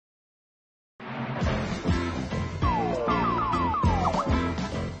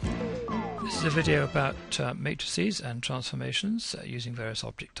is a video about matrices and transformations using various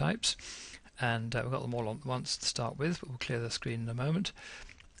object types, and we've got them all at once to start with, but we'll clear the screen in a moment.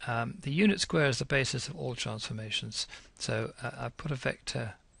 The unit square is the basis of all transformations, so I've put a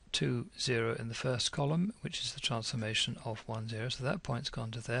vector 2, 0 in the first column, which is the transformation of 1, 0, so that point's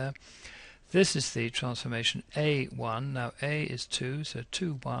gone to there. This is the transformation A1. Now A is 2, so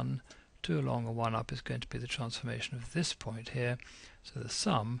 2, 1, 2 along and 1 up is going to be the transformation of this point here. So the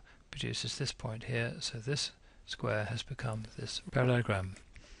sum produces this point here, so this square has become this parallelogram.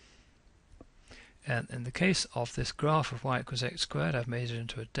 And in the case of this graph of y equals x squared, I've made it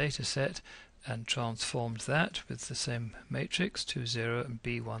into a data set and transformed that with the same matrix, 2, 0 and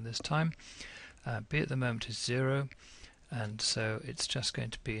b1 this time. B at the moment is 0, and so it's just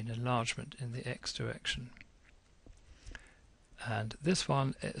going to be an enlargement in the x direction. And this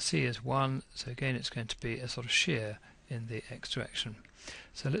one, C is 1, so again it's going to be a sort of shear in the x direction.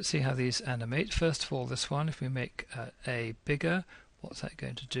 So let's see how these animate. First of all, this one, if we make A bigger, what's that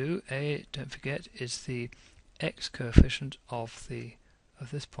going to do? A, don't forget, is the x coefficient of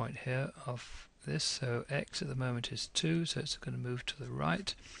this point here, of this. So x at the moment is 2, so it's going to move to the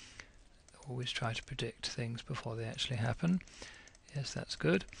right. Always try to predict things before they actually happen. Yes, that's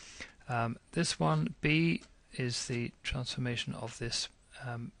good. This one, B, is the transformation of this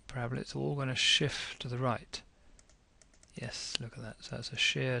parabola. It's all going to shift to the right. Yes, look at that. So that's a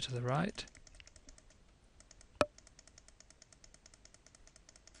shear to the right.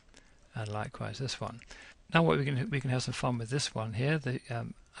 And likewise this one. Now what we can have some fun with this one here.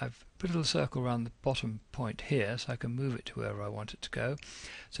 I've put a little circle around the bottom point here, so I can move it to wherever I want it to go.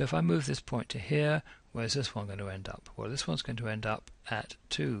 So if I move this point to here, where's this one going to end up? Well, this one's going to end up at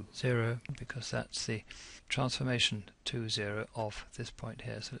 2, 0, because that's the transformation 2, 0 of this point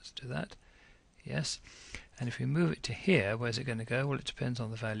here. So let's do that. Yes. And if we move it to here, where's it going to go? Well, it depends on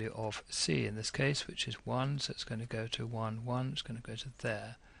the value of C in this case, which is 1, so it's going to go to 1, 1, it's going to go to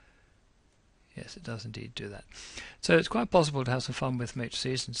there. Yes, it does indeed do that. So it's quite possible to have some fun with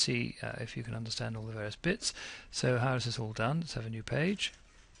matrices and see if you can understand all the various bits. So how is this all done? Let's have a new page.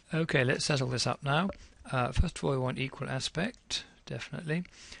 Okay, let's settle this up now. First of all, we want equal aspect, definitely.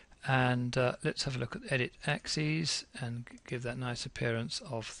 And let's have a look at edit axes and give that nice appearance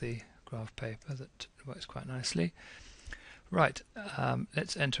of the graph paper that works quite nicely. Right,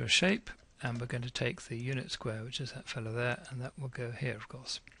 let's enter a shape, and we're going to take the unit square, which is that fellow there, and that will go here, of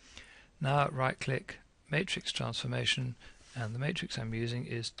course. Now right click, matrix transformation, and the matrix I'm using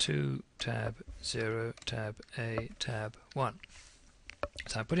is 2 tab 0 tab A tab 1.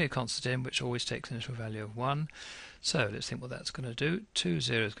 So I'm putting a constant in which always takes an initial value of 1. So let's think what that's going to do. 2,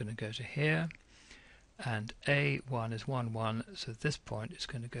 0 is going to go to here, and A1 is 1, 1, so this point is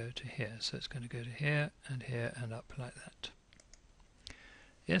going to go to here. So it's going to go to here and up like that.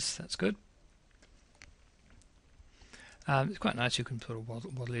 Yes, that's good. It's quite nice, you can sort of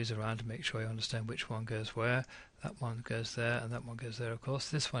waddle these around to make sure you understand which one goes where. That one goes there and that one goes there, of course.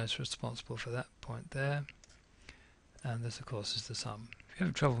 This one is responsible for that point there, and this of course is the sum. If you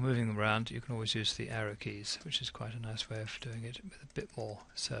have trouble moving them around, you can always use the arrow keys, which is quite a nice way of doing it with a bit more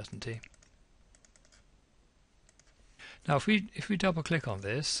certainty. Now if we double click on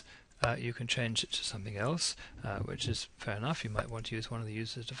this, you can change it to something else, which is fair enough. You might want to use one of the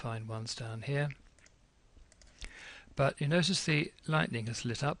user-defined ones down here. But you notice the lightning has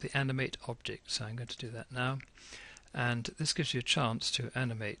lit up the animate object, so I'm going to do that now. And this gives you a chance to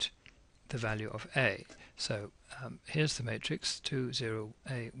animate the value of A. So here's the matrix 2, 0,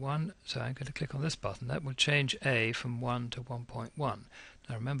 A, 1. So I'm going to click on this button. That will change A from 1 to 1.1.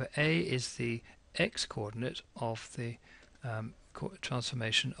 Now remember, A is the x coordinate of the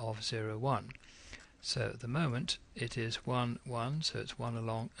transformation of 0, 1. So at the moment it is 1, 1, so it's 1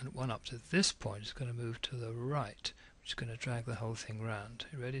 along and 1 up to this point. It's going to move to the right, which is going to drag the whole thing round.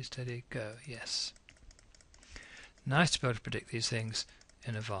 Ready, steady, go. Yes. Nice to be able to predict these things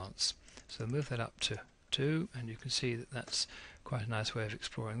in advance. So move that up to 2, and you can see that that's quite a nice way of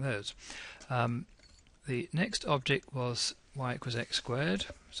exploring those. The next object was y equals x squared,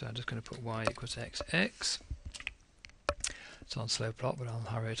 so I'm just going to put y equals x. It's on slow plot, but I'll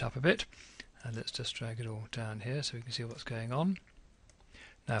hurry it up a bit. And let's just drag it all down here so we can see what's going on.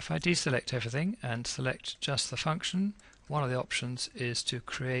 Now if I deselect everything and select just the function, one of the options is to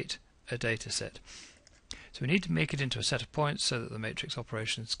create a data set. So we need to make it into a set of points so that the matrix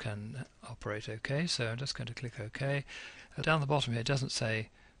operations can operate okay. So I'm just going to click OK. Down the bottom here it doesn't say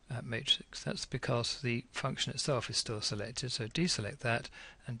matrix. That's because the function itself is still selected. So deselect that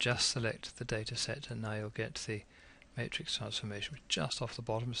and just select the data set, and now you'll get the matrix transformation just off the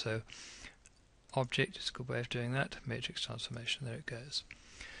bottom. So object is a good way of doing that. Matrix transformation, there it goes.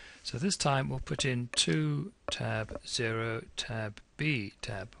 So this time we'll put in 2 tab 0 tab B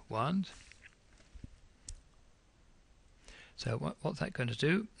tab 1. So what's that going to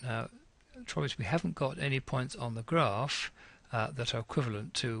do? Now, the trouble is we haven't got any points on the graph that are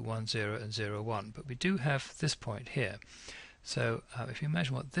equivalent to 1, 0 and 0, 1, but we do have this point here. So if you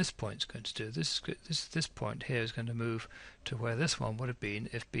imagine what this point is going to do, this point here is going to move to where this one would have been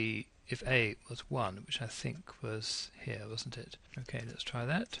if A was 1, which I think was here, wasn't it? Okay, let's try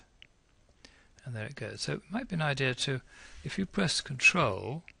that. And there it goes. So it might be an idea to, if you press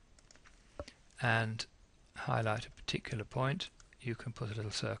Control and highlight a particular point, you can put a little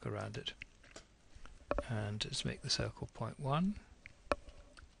circle around it. And let's make the circle point 1,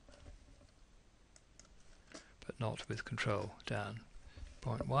 but not with Control down.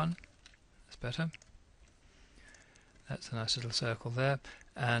 Point 1, that's better. That's a nice little circle there.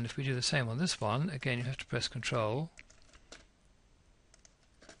 And if we do the same on this one, again you have to press Control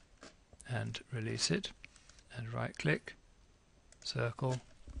and release it, and right click, circle,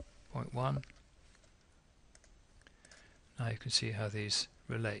 point 1. Now you can see how these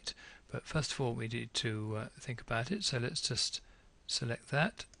relate. But first of all we need to think about it, so let's just select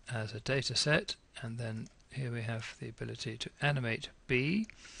that as a data set, and then here we have the ability to animate B,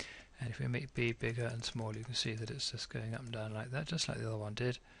 and if we make B bigger and smaller you can see that it's just going up and down like that, just like the other one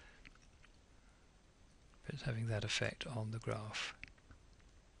did, but it's having that effect on the graph.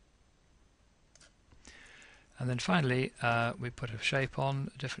 And then finally we put a shape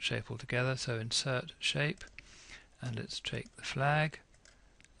on, a different shape altogether, so insert shape, and let's take the flag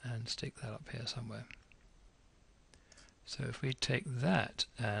and stick that up here somewhere. So if we take that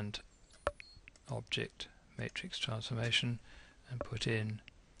and object matrix transformation and put in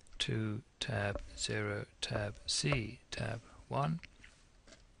 2 tab 0 tab C tab 1,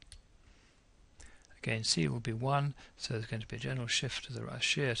 again C will be 1, so there's going to be a general shift to the right,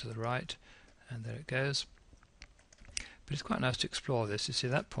 shear to the right, and there it goes. But it's quite nice to explore this. You see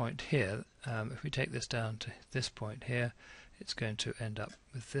that point here, if we take this down to this point here, it's going to end up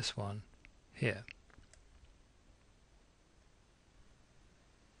with this one here.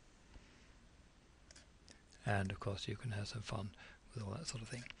 And of course you can have some fun with all that sort of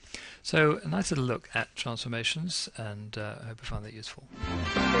thing. So a nice little look at transformations, and I hope you found that useful.